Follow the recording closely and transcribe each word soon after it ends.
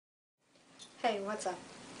Hey, what's up?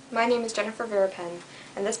 My name is Jennifer Verapen,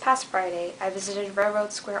 and this past Friday I visited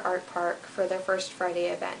Railroad Square Art Park for their first Friday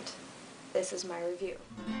event. This is my review.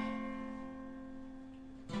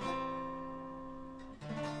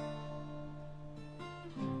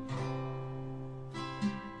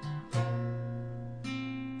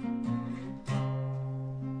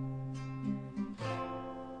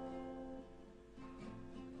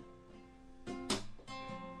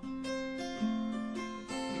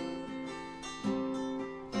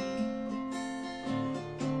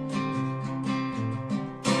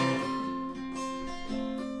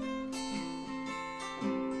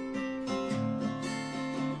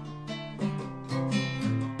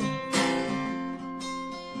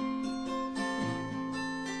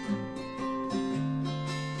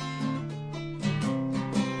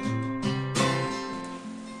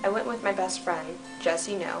 I went with my best friend,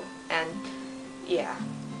 Jessie No, and yeah,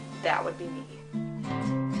 that would be me.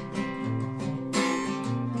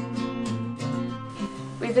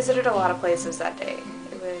 We visited a lot of places that day.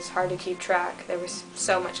 It was hard to keep track. There was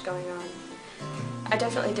so much going on. I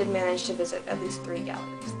definitely did manage to visit at least 3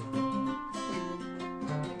 galleries.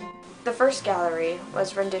 The first gallery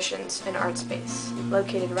was Renditions in Art Space,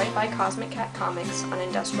 located right by Cosmic Cat Comics on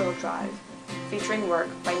Industrial Drive, featuring work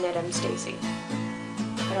by Ned M. Stacy.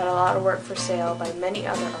 It had a lot of work for sale by many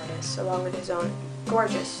other artists, along with his own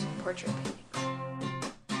gorgeous portrait paintings.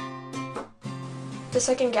 The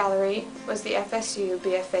second gallery was the FSU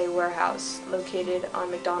BFA warehouse, located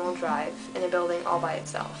on McDonald Drive in a building all by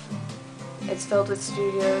itself. It's filled with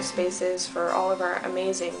studio spaces for all of our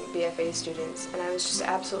amazing BFA students, and I was just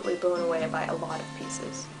absolutely blown away by a lot of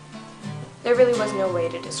pieces. There really was no way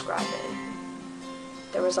to describe it.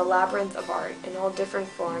 There was a labyrinth of art in all different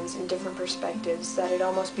forms and different perspectives that it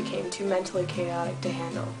almost became too mentally chaotic to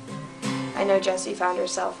handle. I know Jessie found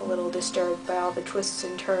herself a little disturbed by all the twists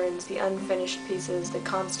and turns, the unfinished pieces, the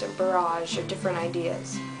constant barrage of different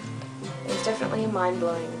ideas. It was definitely a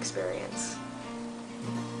mind-blowing experience.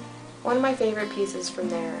 One of my favorite pieces from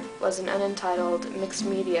there was an unentitled mixed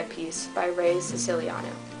media piece by Ray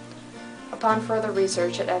Siciliano. Upon further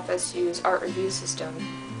research at FSU's art review system,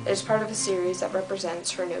 it is part of a series that represents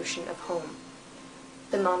her notion of home.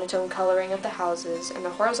 The monotone coloring of the houses and the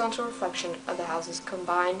horizontal reflection of the houses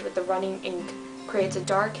combined with the running ink creates a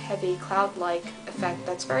dark, heavy, cloud-like effect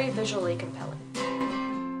that's very visually compelling.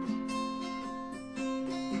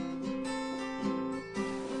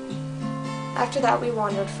 After that we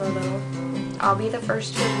wandered for a little. I'll be the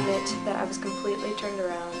first to admit that I was completely turned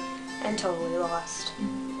around and totally lost,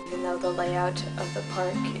 even though the layout of the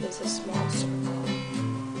park is a small circle.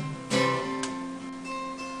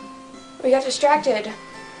 We got distracted,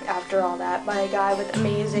 after all that, by a guy with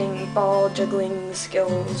amazing ball juggling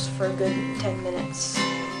skills for a good 10 minutes.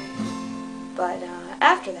 But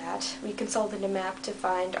after that, we consulted a map to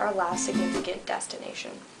find our last significant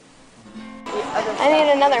destination. I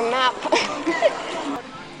need another map.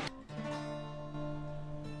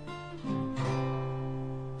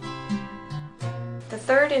 The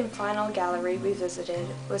third and final gallery we visited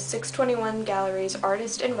was 621 Gallery's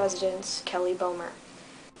artist-in-residence, Kelly Bomer.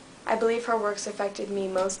 I believe her works affected me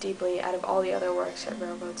most deeply out of all the other works at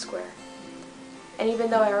Railroad Square. And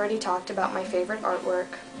even though I already talked about my favorite artwork,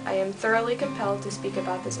 I am thoroughly compelled to speak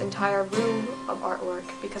about this entire room of artwork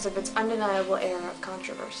because of its undeniable air of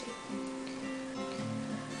controversy.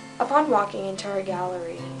 Upon walking into our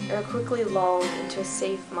gallery, we were quickly lulled into a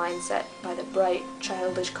safe mindset by the bright,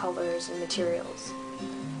 childish colors and materials.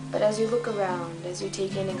 But as you look around, as you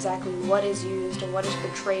take in exactly what is used and what is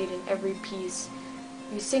portrayed in every piece,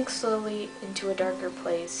 you sink slowly into a darker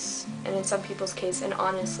place, and in some people's case, an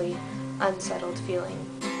honestly unsettled feeling.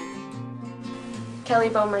 Kelly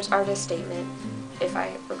Bomer's artist statement, if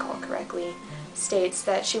I recall correctly, states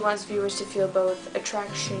that she wants viewers to feel both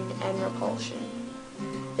attraction and repulsion.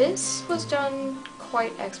 This was done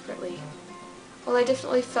quite expertly. While I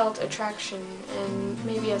definitely felt attraction and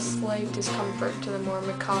maybe a slight discomfort to the more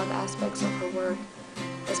macabre aspects of her work,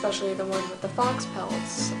 especially the one with the fox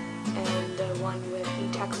pelts and the one with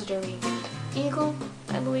the taxidermy eagle,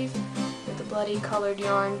 I believe, with the bloody colored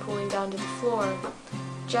yarn pooling down to the floor.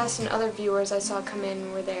 Jess and other viewers I saw come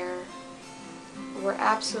in were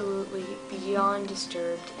absolutely beyond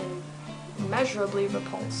disturbed and immeasurably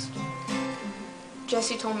repulsed.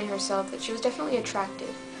 Jessie told me herself that she was definitely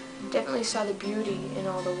attracted, definitely saw the beauty in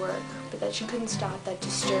all the work, but that she couldn't stop that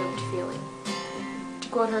disturbed feeling. To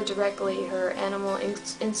quote her directly, her animal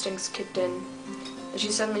instincts kicked in, and she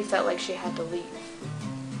suddenly felt like she had to leave.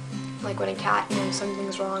 Like when a cat knows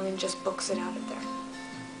something's wrong and just books it out of there.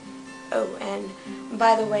 Oh, and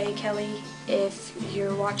by the way, Kelly, if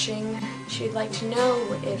you're watching, she'd like to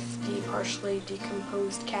know if the partially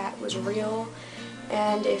decomposed cat was real,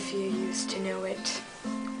 and if you used to know it.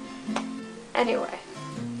 Anyway,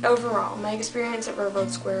 overall, my experience at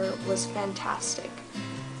Railroad Square was fantastic.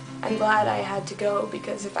 I'm glad I had to go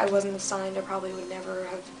because if I wasn't assigned, I probably would never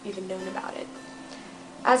have even known about it.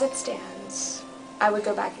 As it stands, I would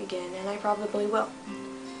go back again, and I probably will.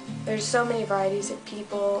 There's so many varieties of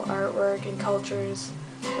people, artwork, and cultures,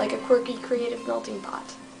 like a quirky creative melting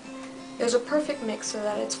pot. There's a perfect mix so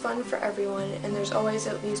that it's fun for everyone, and there's always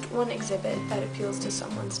at least one exhibit that appeals to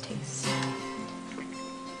someone's taste.